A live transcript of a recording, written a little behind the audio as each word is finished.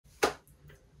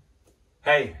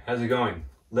Hey, how's it going?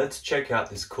 Let's check out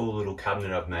this cool little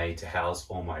cabinet I've made to house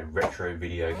all my retro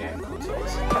video game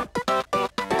consoles.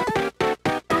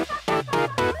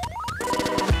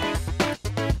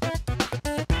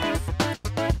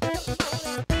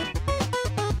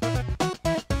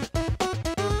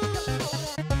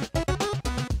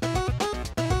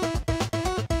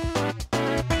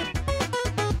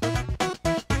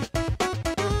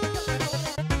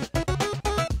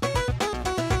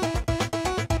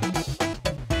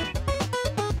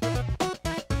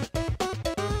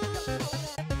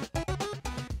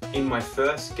 In my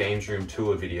first games room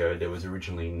tour video, there was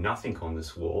originally nothing on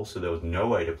this wall, so there was no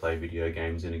way to play video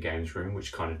games in a games room,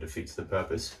 which kind of defeats the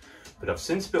purpose. But I've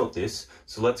since built this,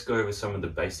 so let's go over some of the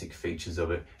basic features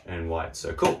of it and why it's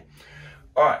so cool.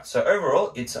 Alright, so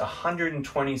overall, it's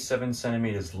 127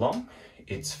 centimeters long,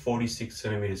 it's 46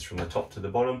 centimeters from the top to the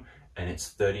bottom, and it's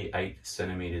 38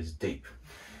 centimeters deep.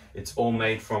 It's all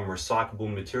made from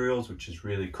recyclable materials, which is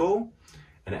really cool.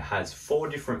 And it has 4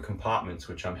 different compartments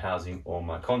which I'm housing all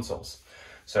my consoles.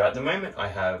 So at the moment I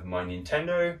have my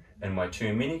Nintendo and my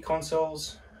 2 mini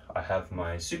consoles. I have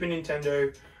my Super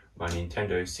Nintendo, my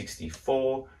Nintendo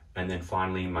 64, and then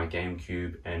finally my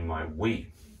GameCube and my Wii.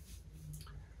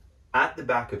 At the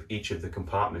back of each of the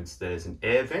compartments there's an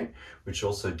air vent which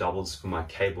also doubles for my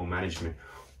cable management.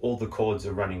 All the cords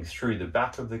are running through the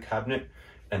back of the cabinet,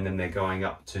 and then they're going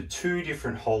up to 2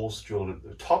 different holes drilled at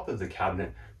the top of the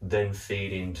cabinet, then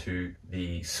feed into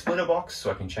the splitter box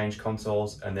so I can change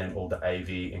consoles, and then all the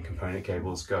AV and component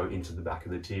cables go into the back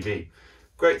of the TV.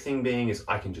 Great thing being is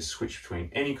I can just switch between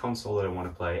any console that I want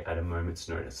to play at a moment's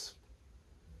notice.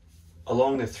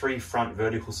 Along the 3 front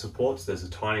vertical supports, there's a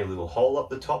tiny little hole up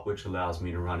the top which allows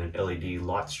me to run an LED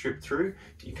light strip through.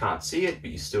 You can't see it,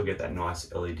 but you still get that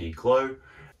nice LED glow.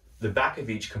 The back of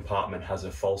each compartment has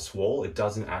a false wall. It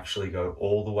doesn't actually go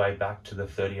all the way back to the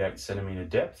 38 centimeter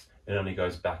depth. It only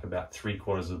goes back about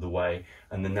 3/4 of the way,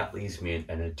 and then that leaves me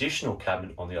an additional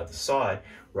cabinet on the other side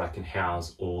where I can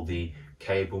house all the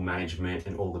cable management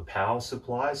and all the power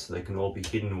supplies, so they can all be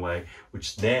hidden away,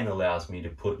 which then allows me to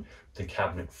put the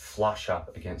cabinet flush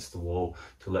up against the wall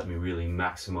to let me really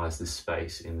maximize the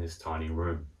space in this tiny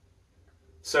room.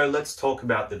 So let's talk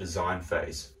about the design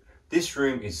phase. This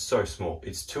room is so small.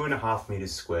 It's 2.5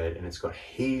 meters squared and it's got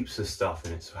heaps of stuff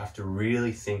in it. So I have to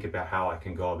really think about how I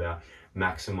can go about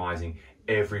maximizing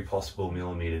every possible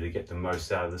millimeter to get the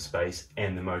most out of the space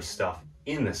and the most stuff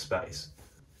in the space.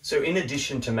 So in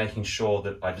addition to making sure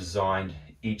that I designed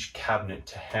each cabinet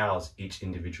to house each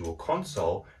individual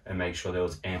console and make sure there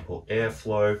was ample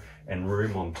airflow and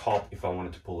room on top if I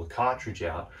wanted to pull a cartridge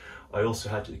out, I also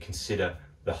had to consider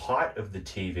the height of the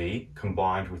TV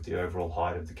combined with the overall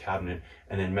height of the cabinet,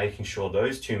 and then making sure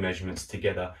those 2 measurements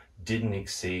together didn't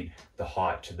exceed the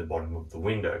height to the bottom of the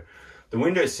window. The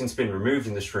window has since been removed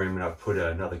in this room and I've put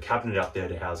another cabinet up there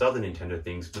to house other Nintendo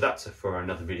things, but that's for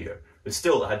another video. But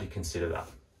still, I had to consider that.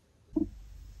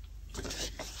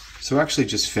 So I actually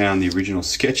just found the original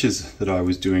sketches that I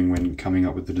was doing when coming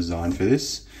up with the design for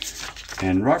this.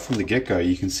 And right from the get-go,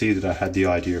 you can see that I had the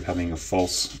idea of having a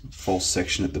false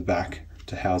section at the back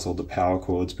to house all the power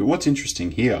cords. But what's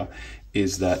interesting here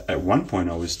is that at one point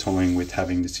I was toying with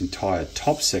having this entire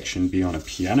top section be on a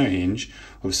piano hinge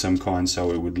of some kind,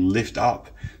 so it would lift up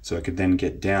so I could then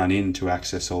get down in to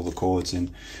access all the cords.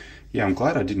 And yeah, I'm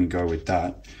glad I didn't go with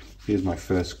that. Here's my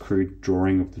first crude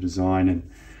drawing of the design,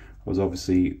 and I was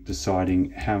obviously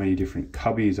deciding how many different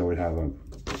cubbies I would have.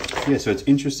 Yeah, so it's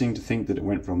interesting to think that it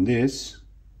went from this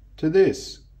to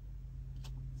this.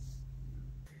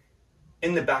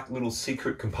 In the back little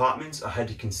secret compartments, I had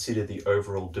to consider the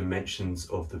overall dimensions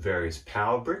of the various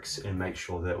power bricks and make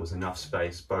sure there was enough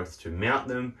space both to mount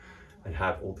them and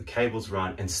have all the cables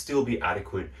run and still be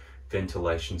adequate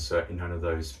ventilation so none of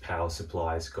those power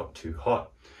supplies got too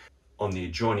hot. On the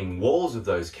adjoining walls of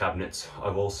those cabinets,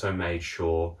 I've also made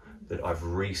sure that I've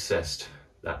recessed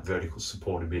that vertical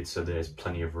support a bit so there's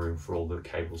plenty of room for all the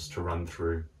cables to run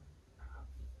through.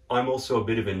 I'm also a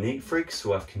bit of a neat freak,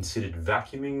 so I've considered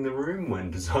vacuuming the room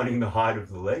when designing the height of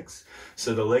the legs.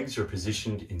 So the legs are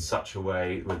positioned in such a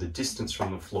way where the distance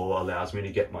from the floor allows me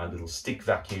to get my little stick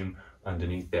vacuum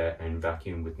underneath there and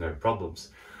vacuum with no problems.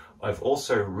 I've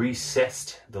also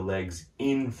recessed the legs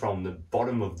in from the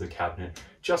bottom of the cabinet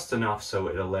just enough so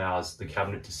it allows the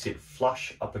cabinet to sit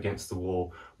flush up against the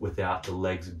wall without the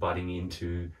legs butting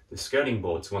into the skirting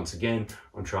boards. Once again,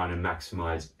 I'm trying to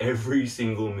maximize every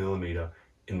single millimeter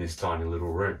in this tiny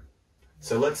little room.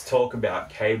 So let's talk about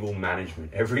cable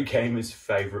management, every gamer's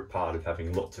favorite part of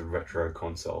having lots of retro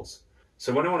consoles.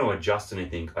 So when I want to adjust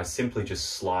anything, I simply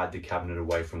just slide the cabinet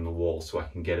away from the wall so I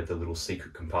can get at the little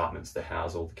secret compartments that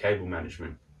house all the cable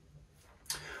management.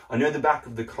 I know the back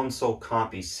of the console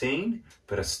can't be seen,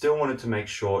 but I still wanted to make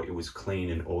sure it was clean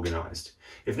and organized.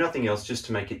 If nothing else, just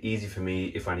to make it easy for me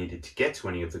if I needed to get to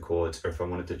any of the cords or if I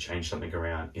wanted to change something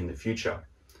around in the future.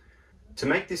 To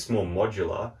make this more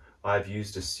modular, I've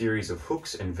used a series of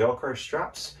hooks and Velcro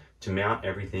straps to mount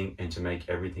everything and to make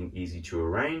everything easy to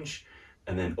arrange.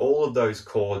 And then all of those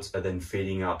cords are then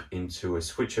feeding up into a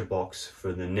switcher box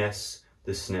for the NES,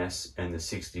 the SNES, and the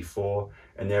 64,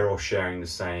 and they're all sharing the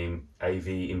same AV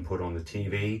input on the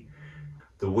TV.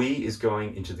 The Wii is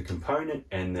going into the component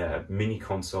and the mini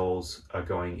consoles are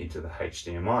going into the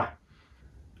HDMI.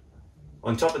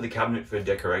 On top of the cabinet for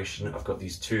decoration, I've got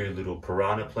these two little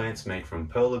Piranha plants made from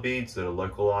perla beads that a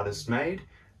local artist made.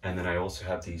 And then I also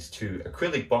have these two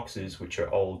acrylic boxes, which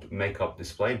are old makeup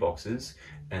display boxes.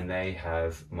 And they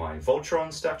have my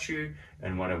Voltron statue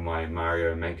and one of my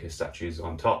Mario Maker statues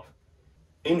on top.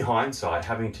 In hindsight,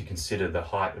 having to consider the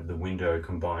height of the window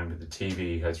combined with the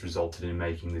TV has resulted in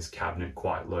making this cabinet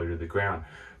quite low to the ground.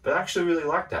 But I actually really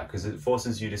like that because it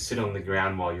forces you to sit on the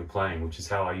ground while you're playing, which is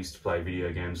how I used to play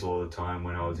video games all the time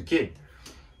when I was a kid.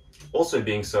 Also,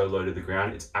 being so low to the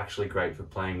ground, it's actually great for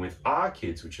playing with our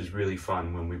kids, which is really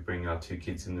fun when we bring our two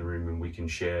kids in the room and we can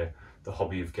share the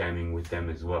hobby of gaming with them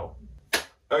as well.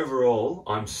 Overall,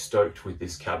 I'm stoked with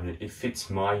this cabinet. It fits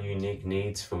my unique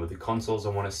needs for the consoles I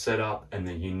want to set up and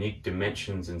the unique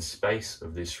dimensions and space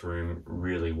of this room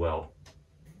really well.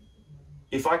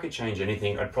 If I could change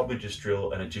anything, I'd probably just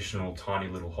drill an additional tiny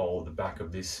little hole at the back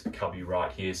of this cubby right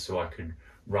here so I could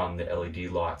run the LED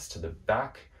lights to the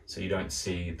back so you don't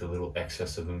see the little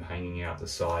excess of them hanging out the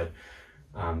side.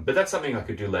 But that's something I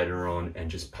could do later on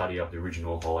and just putty up the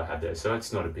original hole I had there, so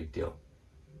it's not a big deal.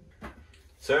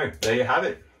 So there you have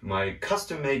it, my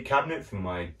custom-made cabinet for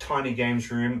my tiny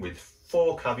games room with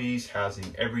 4 cubbies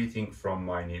housing everything from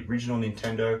my original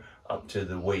Nintendo up to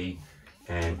the Wii,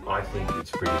 and I think it's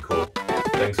pretty cool.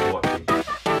 Thanks for watching.